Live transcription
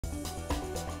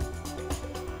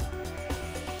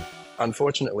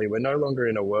Unfortunately, we're no longer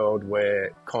in a world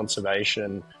where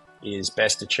conservation is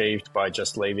best achieved by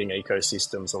just leaving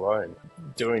ecosystems alone.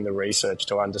 Doing the research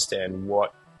to understand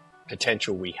what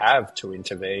potential we have to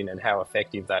intervene and how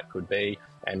effective that could be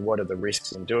and what are the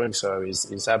risks in doing so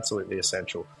is absolutely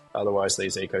essential. Otherwise,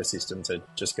 these ecosystems are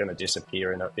just going to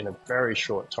disappear in a very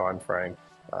short time frame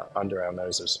under our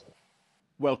noses.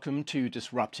 Welcome to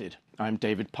Disrupted. I'm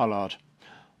David Pollard.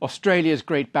 Australia's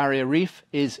Great Barrier Reef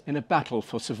is in a battle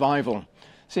for survival.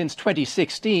 Since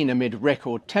 2016, amid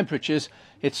record temperatures,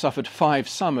 it suffered 5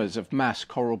 summers of mass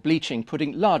coral bleaching,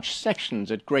 putting large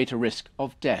sections at greater risk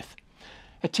of death.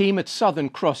 A team at Southern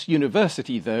Cross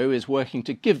University, though, is working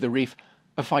to give the reef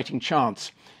a fighting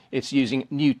chance. It's using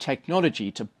new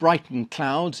technology to brighten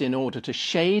clouds in order to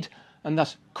shade and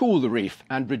thus cool the reef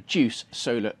and reduce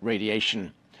solar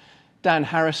radiation. Dan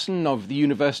Harrison of the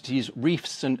university's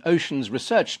Reefs and Oceans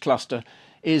Research Cluster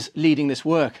is leading this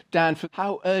work. Dan,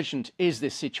 how urgent is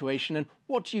this situation and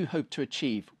what do you hope to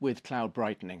achieve with cloud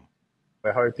brightening?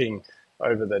 We're hoping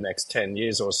over the next 10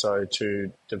 years or so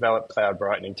to develop cloud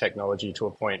brightening technology to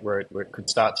a point where it could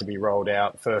start to be rolled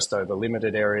out first over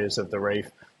limited areas of the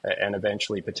reef and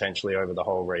eventually potentially over the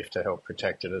whole reef to help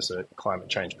protect it as climate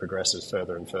change progresses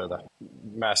further and further.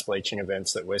 Mass bleaching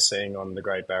events that we're seeing on the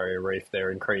Great Barrier Reef,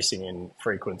 they're increasing in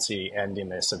frequency and in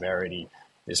their severity.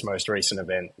 This most recent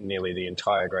event, nearly the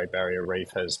entire Great Barrier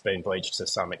Reef has been bleached to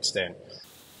some extent.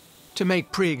 To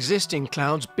make pre-existing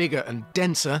clouds bigger and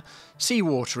denser,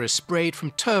 seawater is sprayed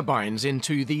from turbines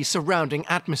into the surrounding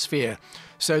atmosphere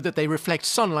so that they reflect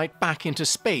sunlight back into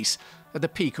space at the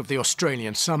peak of the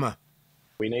Australian summer.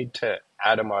 We need to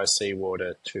atomize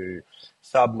seawater to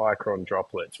submicron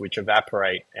droplets, which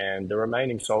evaporate, and the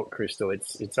remaining salt crystal,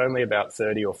 it's only about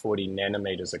 30 or 40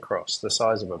 nanometers across, the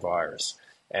size of a virus.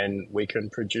 And we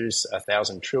can produce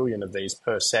 1,000 trillion of these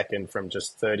per second from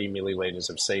just 30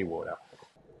 millilitres of seawater.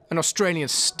 An Australian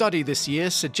study this year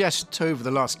suggests over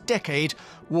the last decade,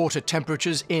 water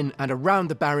temperatures in and around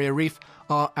the Barrier Reef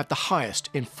are at the highest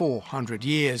in 400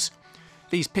 years.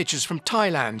 These pictures from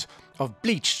Thailand of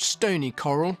bleached stony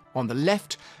coral on the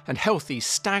left and healthy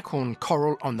staghorn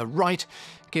coral on the right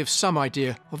give some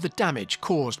idea of the damage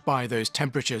caused by those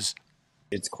temperatures.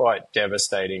 It's quite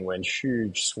devastating when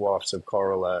huge swaths of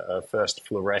coral are first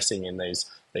fluorescing in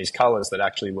these colours that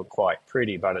actually look quite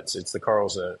pretty, but it's the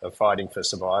corals are fighting for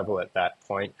survival at that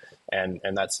point, and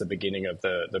that's the beginning of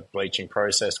the bleaching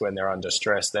process. When they're under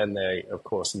stress, then they, of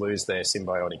course, lose their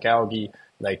symbiotic algae,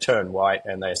 they turn white,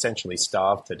 and they essentially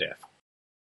starve to death.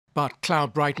 But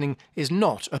cloud brightening is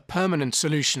not a permanent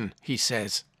solution, he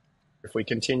says. If we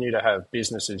continue to have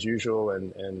business as usual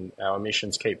and our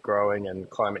emissions keep growing and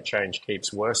climate change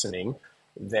keeps worsening,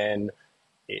 then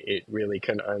it really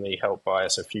can only help by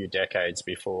us a few decades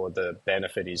before the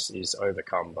benefit is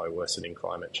overcome by worsening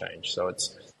climate change. So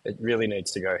it really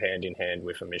needs to go hand in hand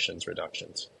with emissions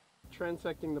reductions.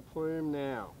 Transecting the plume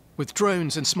now. With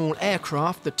drones and small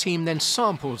aircraft, the team then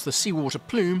samples the seawater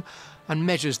plume and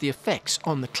measures the effects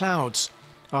on the clouds.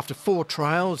 After 4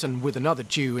 trials and with another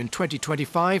due in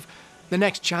 2025, the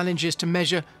next challenge is to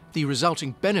measure the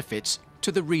resulting benefits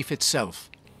to the reef itself.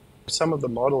 Some of the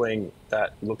modelling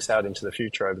that looks out into the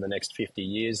future over the next 50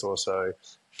 years or so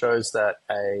shows that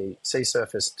a sea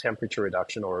surface temperature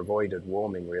reduction, or avoided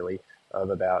warming really, of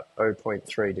about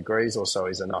 0.3 degrees or so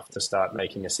is enough to start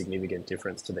making a significant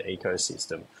difference to the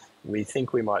ecosystem. We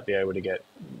think we might be able to get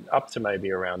up to maybe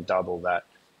around double that,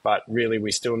 but really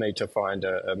we still need to find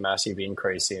a massive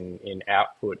increase in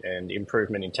output and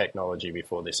improvement in technology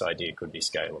before this idea could be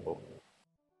scalable.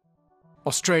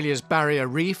 Australia's Barrier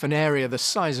Reef, an area the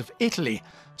size of Italy,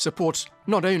 supports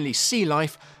not only sea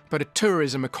life, but a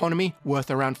tourism economy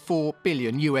worth around $4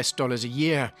 billion a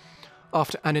year.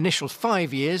 After an initial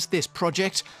 5 years, this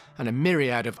project and a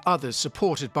myriad of others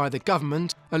supported by the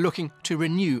government are looking to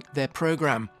renew their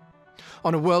programme.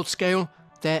 On a world scale,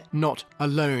 they're not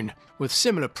alone, with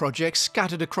similar projects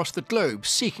scattered across the globe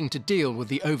seeking to deal with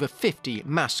the over 50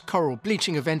 mass coral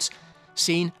bleaching events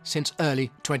seen since early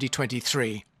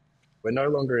 2023. We're no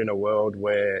longer in a world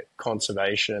where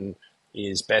conservation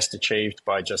is best achieved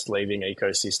by just leaving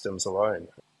ecosystems alone.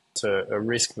 It's a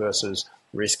risk versus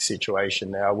risk situation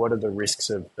now. What are the risks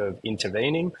of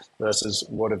intervening versus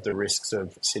what are the risks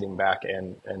of sitting back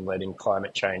and letting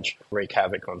climate change wreak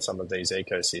havoc on some of these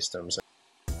ecosystems?